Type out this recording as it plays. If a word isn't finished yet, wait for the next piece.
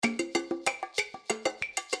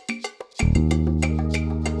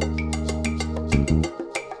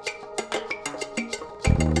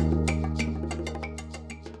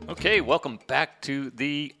Okay, welcome back to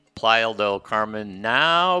the Playa del Carmen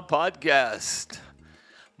Now podcast.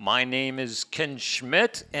 My name is Ken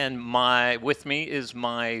Schmidt, and with me is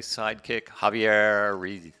my sidekick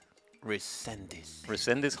Javier Resendez.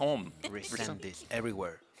 Resendez home. Resendez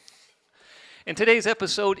everywhere. And today's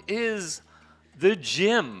episode is the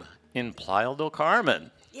gym in Playa del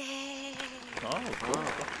Carmen. Yay! Oh, cool.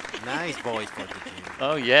 Nice voice for the gym.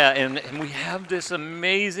 Oh yeah, and we have this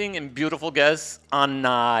amazing and beautiful guest,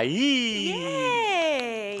 Anaí.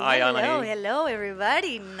 Yay! Hi, Hello, Anaí. hello,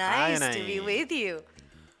 everybody. Nice to be Anaí. with you.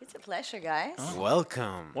 It's a pleasure, guys.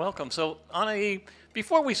 Welcome. Welcome. So, Anaí,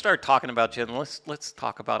 before we start talking about gym, let's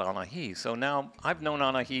talk about Anaí. So now I've known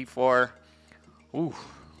Anaí for,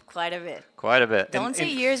 Quite a bit. quite a bit. Don't say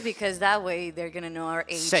years because that way they're gonna know our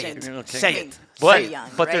age. Say and it. Okay. Say it. But, young,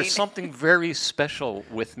 but right? there's something very special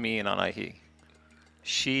with me and Anaí.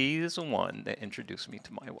 She's the one that introduced me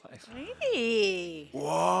to my wife. Hey.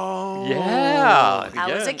 Whoa. Yeah.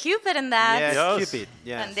 I was a Cupid in that. Yes, Yes. Cupid.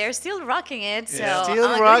 Yes. And they're still rocking it, so Yeah. Still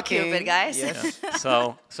I'm a rocking. good Cupid, guys. Yes.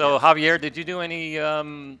 So Javier, did you do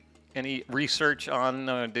any research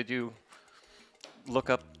on? Did you look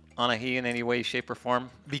up Anaí in any way, shape, or form?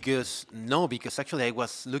 Because actually I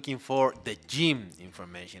was looking for the gym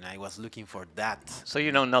information. I was looking for that. So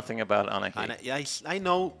you know nothing about Anaí. And I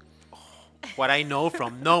know what I know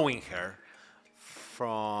from knowing her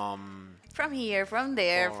from From here, from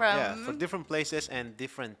there, for different places and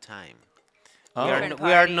different time. Oh. Different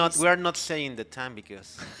We are parties. not saying the time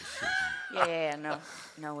because Yeah,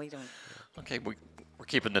 no, we don't. Okay, we're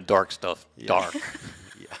keeping the dark stuff dark.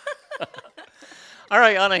 yeah. All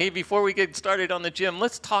right, Anaí, before we get started on the gym,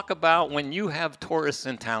 let's talk about when you have tourists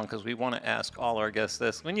in town, because we want to ask all our guests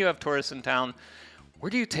this. When you have tourists in town, where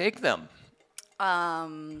do you take them?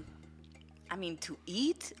 I mean, to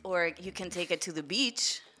eat, or you can take it to the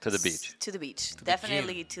beach. To the beach. To the beach.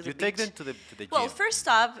 Definitely to the You beach. take them to the gym. Well, first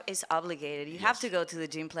stop is obligated. You have to go to the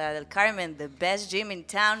gym Playa del Carmen, the best gym in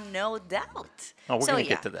town, no doubt. Oh, we're So, gonna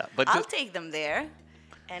get to that, but I'll just- take them there,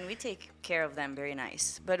 and we take care of them very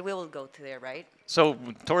nice. But we will go to there, right? So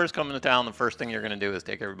tourists come into town, the first thing you're going to do is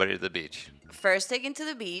take everybody to the beach. First, take into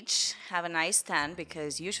the beach, have a nice tan,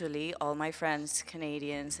 because usually all my friends,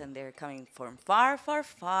 Canadians, and they're coming from far, far,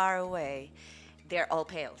 far away, they're all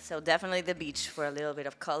pale. So definitely the beach for a little bit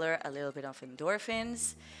of color, a little bit of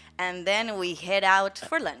endorphins, and then we head out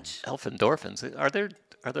for lunch. Elf endorphins. Are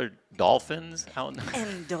there dolphins out?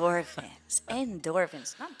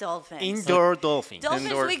 Endorphins, not dolphins. Indoor dolphin. Dolphins,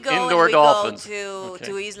 Indoor- we go indoor and we dolphins. go Okay.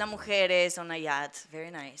 to Isla Mujeres on a yacht.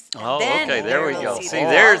 Very nice. And Oh, then okay, there we we'll go. see See, the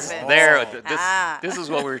there's dolphins. there. This is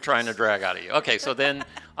what we were trying to drag out of you. Okay, so then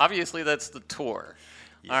obviously that's the tour.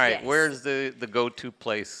 All right, Yes. where's the go-to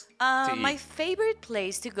place to My eat? favorite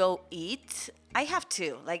place to go eat, I have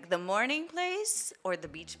two, like the morning place or the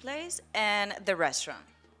beach place and the restaurant.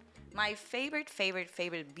 My favorite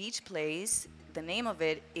beach place, the name of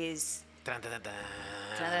it is Dun, dun, dun, dun.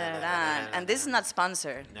 Dun-dun-dun-dun. And this is not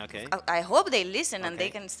sponsored. Okay. I hope they listen and they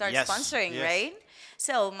Okay. can start Yes, sponsoring, yes. right?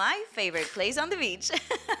 So my favorite place on the beach,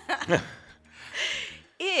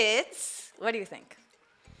 it's, what do you think?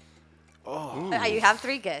 Oh. You have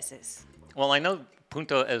three guesses. Well, I know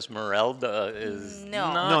Punta Esmeralda is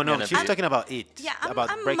No. not No, gonna she's be- talking about it. Yeah, about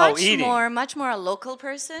I'm breakfast. eating. much more a local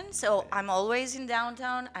person. So I'm always in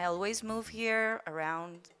downtown. I always move here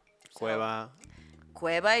around. Cueva.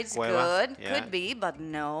 Cueva is Cueva, good. yeah. Could be, but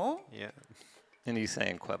no. Yeah. And he's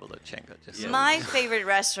saying Cueva La Chenga. Just so My favorite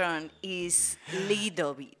restaurant is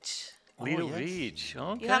Lido Beach. Lido yes. Beach.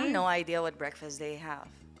 Okay. You have no idea what breakfast they have.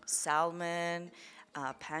 Salmon,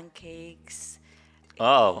 pancakes.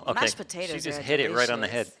 Oh, okay. Mashed potatoes She just are hit it right on the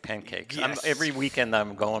head. delicious. Pancakes. Yes. Every weekend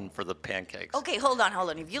I'm going for the pancakes. Okay, hold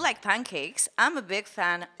on. If you like pancakes, I'm a big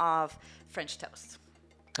fan of French toast.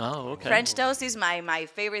 Oh, okay. French toast is my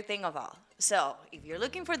favorite thing of all. So if you're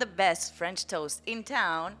looking for the best French toast in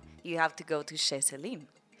town, you have to go to Chez Céline.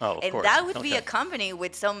 Oh, of And course. that would be Okay. accompanied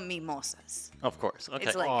with some mimosas. Of course. Okay.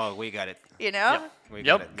 It's like- Oh, we got it. You know? Yep. We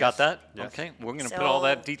Yep, it. got Yes. that. Yes. Okay, we're gonna put all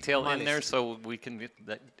that So- detail in there Tamales. so we can get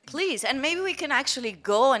that. Please, and maybe we can actually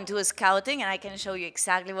go and do a scouting, and I can show you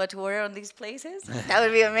exactly what to order on these places. That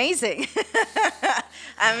would be amazing.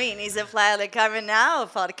 I mean, it's a Playa del Carmen Now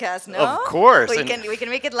podcast, no? Of course, We and- can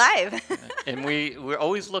make it live. And we're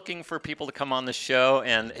always looking for people to come on the show,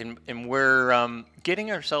 and we're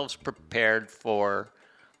getting ourselves prepared for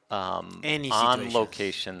Any on situations.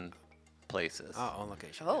 location places. On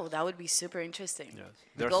location. Oh, that would be super interesting. Yes.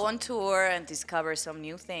 We There's- go on tour and discover some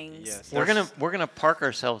new things. Yes. We're gonna park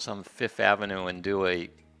ourselves on Fifth Avenue and do a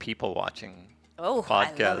people watching. Oh,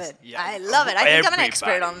 Podcast. I love it. Yeah. I love it. I think I'm an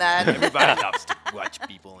expert on that. Everybody loves to watch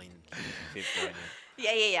people in Fifth Avenue.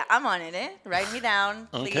 Yeah. I'm on it. Write me down,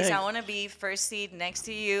 please. Okay. I want to be first seat next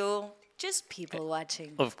to you. Just people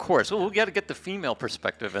watching. Of course. Well, we got to get the female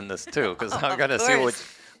perspective in this too, because I Of got to see what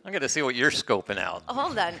course. I got to see what you're scoping out.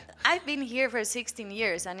 Hold on. I've been here for 16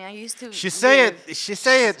 years, and I used to. She say live- it. She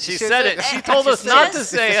say it. She said it. She told us not to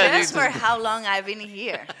say it. Just for how long I've been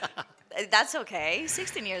here. That's okay.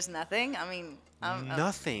 16 years, nothing. I mean,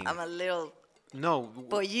 Nothing. I'm a little No.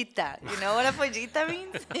 pollita. You know what a pollita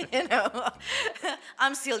means? You know,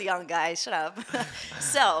 I'm still young, guys. Shut up.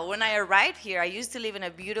 So when I arrived here, I used to live in a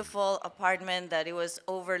beautiful apartment that it was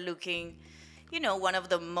overlooking, one of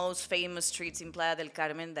the most famous streets in Playa del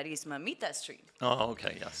Carmen, that is Mamita Street. Oh,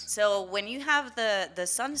 okay. Yes. So when you have the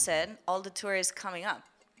sunset, all the tourists coming up.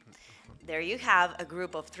 There you have a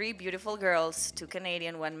group of 3 beautiful girls, 2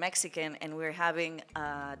 Canadian, 1 Mexican, and we're having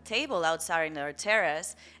a table outside in our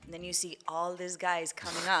terrace. And then you see all these guys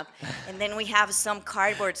coming up. And then we have some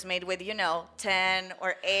cardboards made with, 10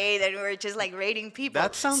 or 8, and we're just like rating people.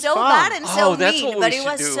 That sounds so fun. bad and so Oh, that's mean, what we but it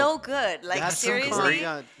should was do. so good. Like That's so seriously, fun.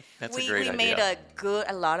 Yeah. That's a we great made idea.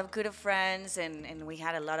 a lot of good friends, and we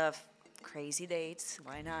had a lot of crazy dates.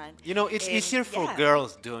 Why not? It's And, easier for yeah.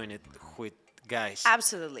 girls doing it with guys.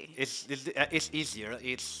 Absolutely. It's easier.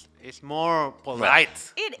 It's more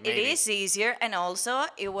polite. It maybe. is easier, and also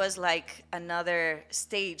it was like another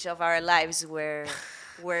stage of our lives where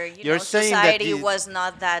You're saying that society you- was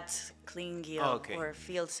not that clingy or, Oh, okay. or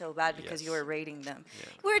feel so bad because you Yes. were rating them.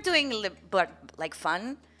 We're doing but like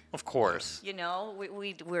fun. Of course.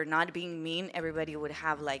 We're not being mean. Everybody would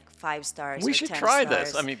have like 5 stars. We or should 10 try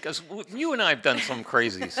stars. this. I mean, because you and I have done some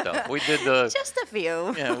crazy stuff. We did the just a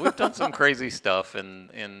few. yeah, we've done some crazy stuff,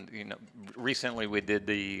 and recently we did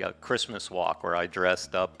the Christmas walk where I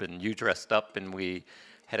dressed up and you dressed up, and we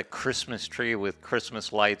had a Christmas tree with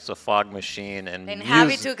Christmas lights, a fog machine, and And Javi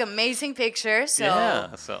music. took amazing pictures. So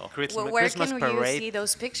Yeah, so Christmas, where Christmas can parade. you see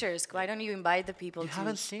those pictures? Why don't you invite the people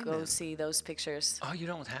haven't to seen go them. see those pictures? oh, you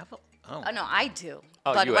don't have them? Oh, Oh no, I do.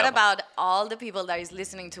 Oh, but you what have 'em. about all the people that is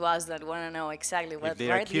listening to us that want to know exactly what they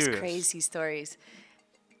are are these curious. crazy stories?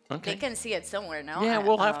 okay. They can see it somewhere, no? Yeah,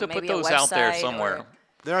 we'll have to put maybe a those out there website somewhere. or-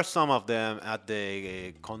 There are some of them at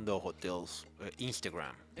the condo hotels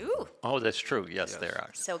Instagram. Ooh. Oh, that's true. Yes, there are.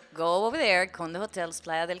 So go over there, Condo Hotels,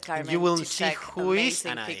 Playa del Carmen, you will to see check who is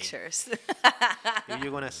amazing Anaí. pictures. If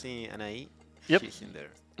you're gonna see Anaí, Yep. she's in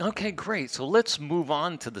there. Okay, great. So let's move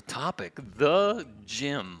on to the topic, the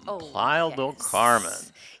gym, Oh, Playa del yes. Carmen.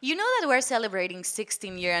 You know that we're celebrating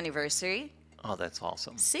 16-year anniversary? Oh, that's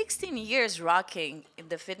awesome. 16 years rocking in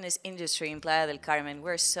the fitness industry in Playa del Carmen.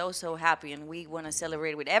 We're so happy, and we want to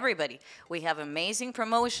celebrate with everybody. We have amazing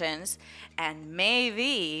promotions, and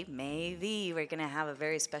maybe we're going to have a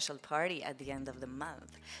very special party at the end of the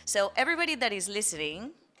month. So everybody that is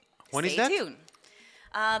listening, When is stay that? tuned.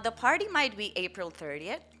 The party might be April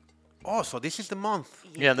 30th. Oh, so this is the month.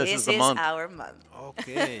 Yeah, this is the month. our month.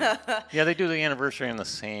 Okay. Yeah, they do the anniversary in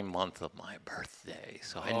the same month of my birthday,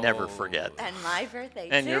 so I never Oh. forget. And my birthday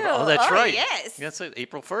And too. you're oh, that's right. Yes. That's it,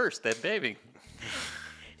 April 1st, that baby.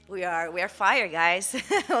 We are fire, guys.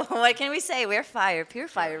 What can we say? We're fire, pure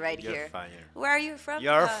fire right You're here. fire. Where are you from?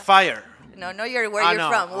 You're fire. No, where Ah, you're no.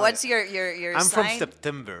 from. Oh, What's yeah. your I'm from sign?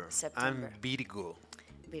 September. September. I'm Virgo.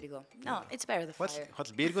 Virgo. No, it's better the fire. What's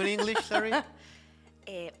Virgo in English? Sorry.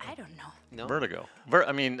 I don't know. No. Vertigo.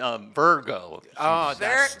 Virgo. Oh,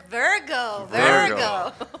 that's. Virgo.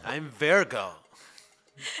 Virgo. I'm Virgo.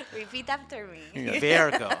 Repeat after me.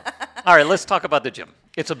 Virgo. All right, let's talk about the gym.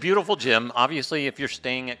 It's a beautiful gym. Obviously, if you're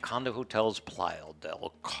staying at Condo Hotels Playa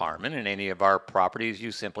del Carmen in any of our properties,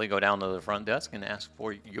 you simply go down to the front desk and ask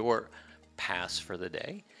for your pass for the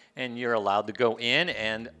day, and you're allowed to go in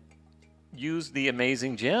and use the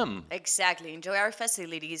amazing gym. Exactly. Enjoy our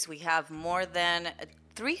facilities. We have more than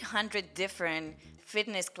 300 different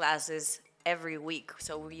fitness classes every week.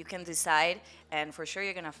 So you can decide, and for sure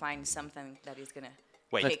you're going to find something that is going to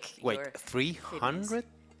pick Wait, your 300?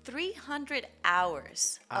 300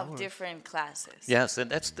 hours of different classes. Yes, and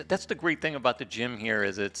that's the great thing about the gym here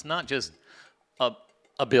is it's not just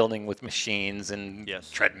a building with machines and Yes.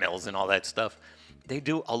 treadmills and all that stuff. They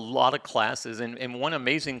do a lot of classes, and one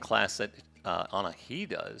amazing class that Anahi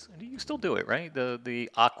does. And you still do it, right? The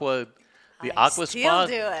aqua I spa. still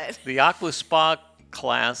do it. The aqua spa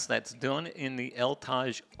class that's done in the El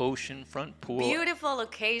Taj oceanfront pool. Beautiful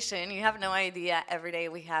location. You have no idea. Every day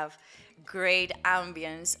we have great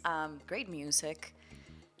ambience, great music.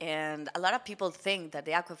 And a lot of people think that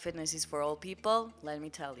the aqua fitness is for all people. Let me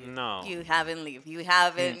tell you, No. you haven't lived. You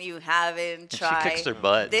haven't She tried kicks their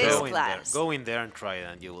butt. this Go in there. class. Go in there and try it,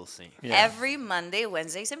 and you will see. Yeah. Every Monday,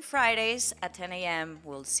 Wednesdays, and Fridays at 10 a.m.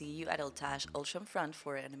 We'll see you at Ocean Oceanfront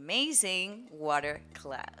for an amazing water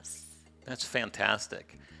class. That's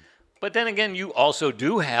fantastic. But then again, you also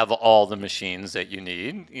do have all the machines that you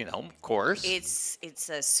need, of course. It's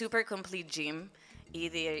a super complete gym.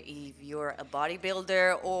 Either if you're a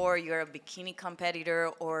bodybuilder or you're a bikini competitor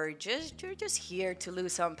or you're just here to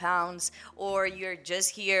lose some pounds or you're just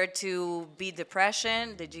here to beat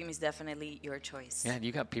depression, the gym is definitely your choice. Yeah,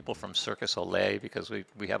 you got people from Circus Olay because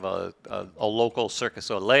we have a local Circus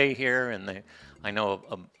Olay here, and I know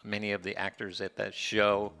many of the actors at that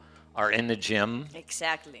show are in the gym.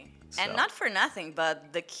 Exactly. So. And not for nothing,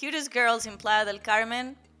 but the cutest girls in Playa del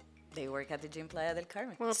Carmen, they work at the gym Playa del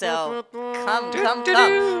Carmen. So come.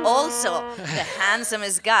 Also, the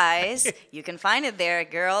handsomest guys, you can find it there,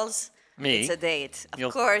 girls. Me. It's a date. Of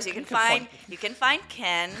You'll- course, you can find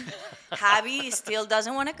Ken. Javi still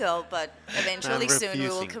doesn't want to go, but eventually I'm soon we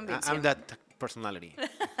will refusing. convince I'm him. that personality.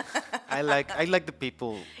 I like the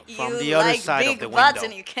people from You the other like side big of the butts window.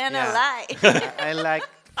 and you cannot lie. I like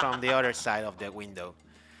from the other side of the window.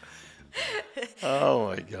 Oh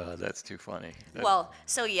my God, that's too funny. Well,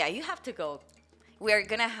 so yeah, you have to go. We're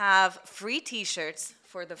gonna have free T-shirts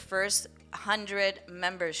for the first 100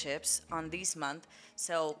 memberships on this month.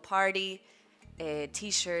 So party,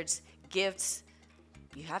 T-shirts, gifts.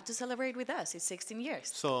 You have to celebrate with us. It's 16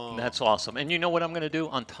 years. So That's awesome. And you know what I'm going to do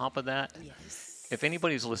on top of that? Yes. If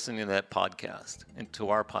anybody's listening to that podcast and to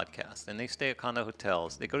our podcast, and they stay at condo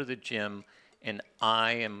hotels, they go to the gym, and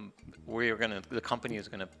the company is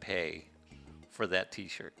going to pay for that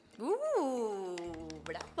T-shirt. Ooh,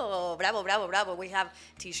 bravo. We have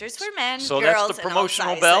T-shirts for men, So girls, that's the and all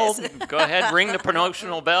promotional bell. sizes. Go ahead, ring the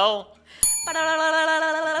promotional bell.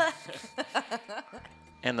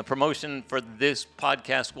 And the promotion for this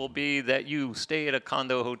podcast will be that you stay at a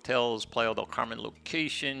condo hotel's Playa del Carmen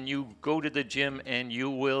location, you go to the gym, and you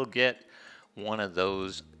will get one of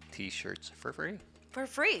those T-shirts for free. For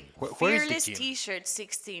free. Where is the Fearless gym? T-shirt,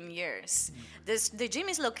 16 years. The gym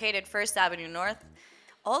is located First Avenue North,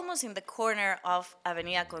 almost in the corner of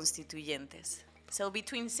Avenida Constituyentes. So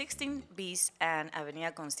between 16 Bs and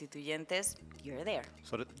Avenida Constituyentes, you're there.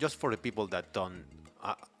 So just for the people that don't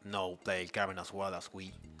know Playa del Carmen as well as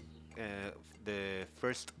we, the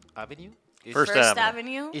First Avenue is, First First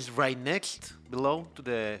Avenue. Avenue. is right next below to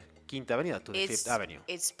the Quinta Avenida, to the Fifth Avenue.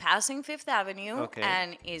 It's passing Fifth Avenue Okay.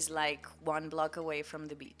 and is like 1 block away from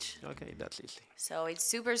the beach. Okay, that's easy. So it's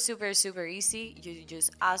super, super, super easy. You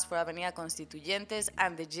just ask for Avenida Constituyentes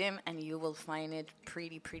and the gym, and you will find it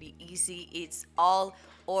pretty easy. It's all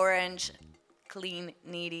orange, clean,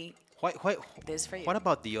 needy. This for you. What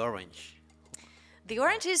about the orange? The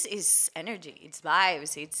orange is energy, it's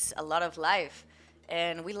vibes, it's a lot of life,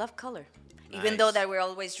 and we love color. Even though Nice. that we're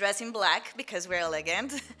always dressed in black because we're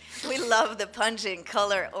elegant, we love the punching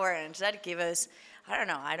color orange. That gives us,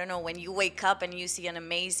 I don't know, when you wake up and you see an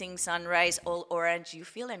amazing sunrise, all orange, you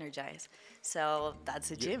feel energized. So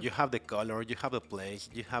that's a gym. You have the color, you have the place,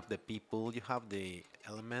 you have the people, you have the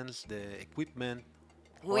elements, the equipment.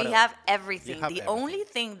 We What have else? everything. You have The everything. only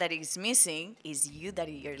thing that is missing is you that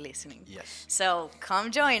you're listening. Yes. So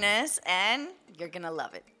come join us and you're going to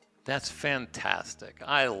love it. That's fantastic.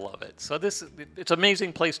 I love it. So it's an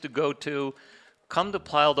amazing place to go to. Come to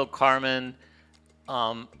Playa del Carmen.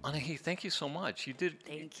 Anahi, thank you so much. You did.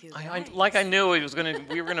 Thank you, I guys. like I knew we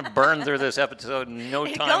were gonna burn through this episode in no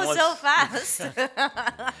It time. goes so fast.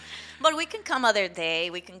 But we can come other day.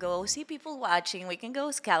 We can go see people watching. We can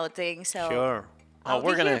go scouting. So Sure. I'll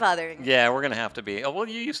be here bothering you. Yeah, we're gonna have to be. Oh, well,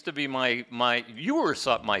 you used to be my you were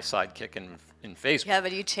my sidekick in Facebook. Yeah,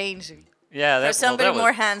 but you changed Yeah, for somebody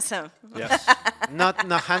more handsome. Yes. not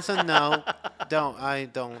handsome now. I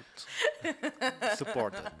don't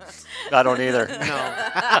support it. I don't either.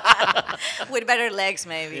 No. With better legs,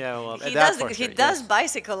 maybe. Yeah, well, he that's does. for He sure, does yes.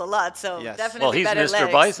 bicycle a lot, so Yes. definitely Well, he's better Mr.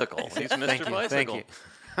 legs. Bicycle. He's Mr. Thank you. Bicycle.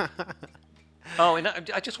 Thank you. Oh, and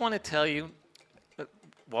I just want to tell you,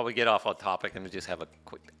 while we get off on topic, and we just have a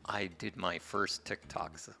quick. I did my first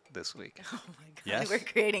TikToks this week. Oh my God, Yes. we're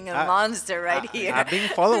creating a I- monster right here. I've been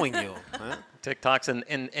following you. Huh? TikToks,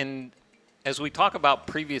 and as we talk about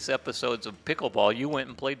previous episodes of pickleball, you went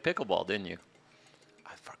and played pickleball, didn't you?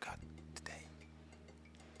 I forgot today.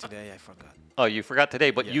 Today I forgot. Oh, you forgot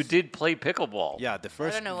today, but you Yes. did play pickleball. Yeah, the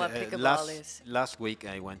first. don't know what pickleball last, is. Last week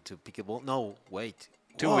I went to pickleball. No, wait.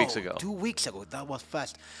 2 weeks ago. 2 weeks ago. That was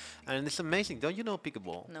fast, and it's amazing. Don't you know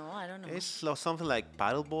pickleball? No, I don't know. It's something like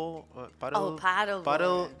paddle ball. paddle Paddle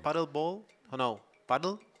ball. Oh no,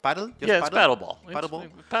 paddle. paddle? Just Yeah, it's paddleball. Paddleball.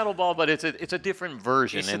 It's paddleball, but it's a different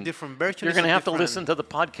version. It's a and different version. You're It's going a to have to different- listen to the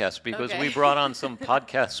podcast because Okay. we brought on some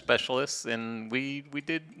podcast specialists and we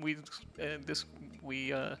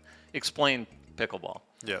explained pickleball.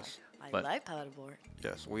 Yes. I But- like paddleboard.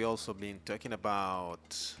 Yes. We also been talking about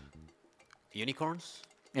unicorns.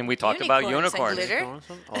 And we talked about Unicorns and unicorns.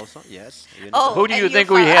 glitter. Also, yes. Oh, Who do you and think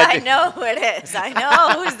we had I to- know who it is. I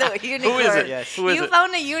know who's the unicorn. it? Yes. Who is You it?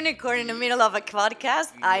 found a unicorn in the middle of a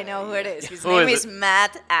podcast. I know who it is. His Who name is is it?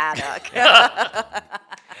 Matt Addock.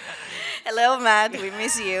 Hello, Matt. We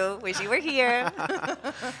miss you. Wish you were here.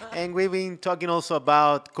 And we've been talking also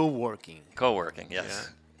about co-working. Co-working, yes.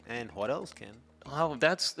 Yeah. And what else, Ken? Well,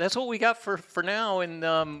 that's what we got for now, and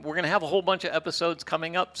we're going to have a whole bunch of episodes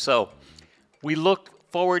coming up. So we look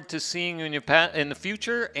forward to seeing you in the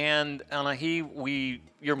future. And Anahi,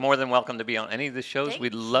 you're more than welcome to be on any of the shows. Thank We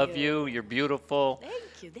love you. you. You're beautiful.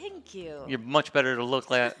 Thank you. Thank you. You're much better to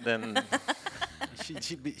look at than.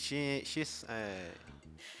 She's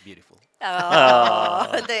beautiful.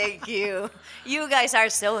 Oh, thank you. You guys are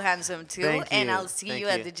so handsome too. Thank And you. I'll see Thank you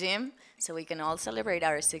at you. the gym so we can all celebrate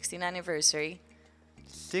our 16th anniversary.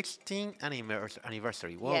 16th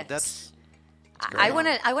anniversary. Well, Yes. that's I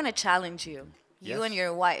wanna challenge you. You Yes. and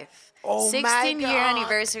your wife. Oh my 16-year God.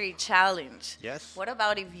 anniversary challenge. Yes. What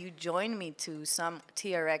about if you join me to some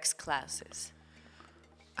TRX classes?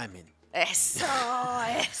 I mean, Eso,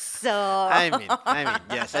 eso. I mean,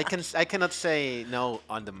 yes. I cannot say no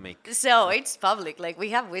on the mic. So it's public. Like we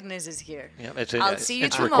have witnesses here. Yeah, it's I'll see you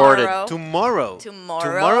it's tomorrow. recorded. Tomorrow.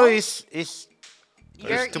 Tomorrow? is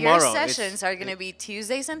Your tomorrow. sessions are going to be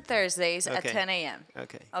Tuesdays and Thursdays at Okay. 10 a.m.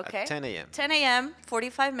 Okay. Okay? At 10 a.m. 10 a.m.,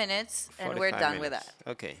 45 minutes, and we're 45 done with minutes.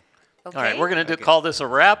 that. Okay. Okay? All right, we're going to Okay. call this a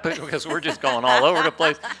wrap because we're just going all over the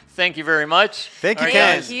place. Thank you very much. Thank you, All right,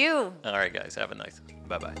 Ken. guys. Thank you. All right, guys. Have a nice.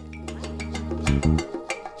 Bye bye.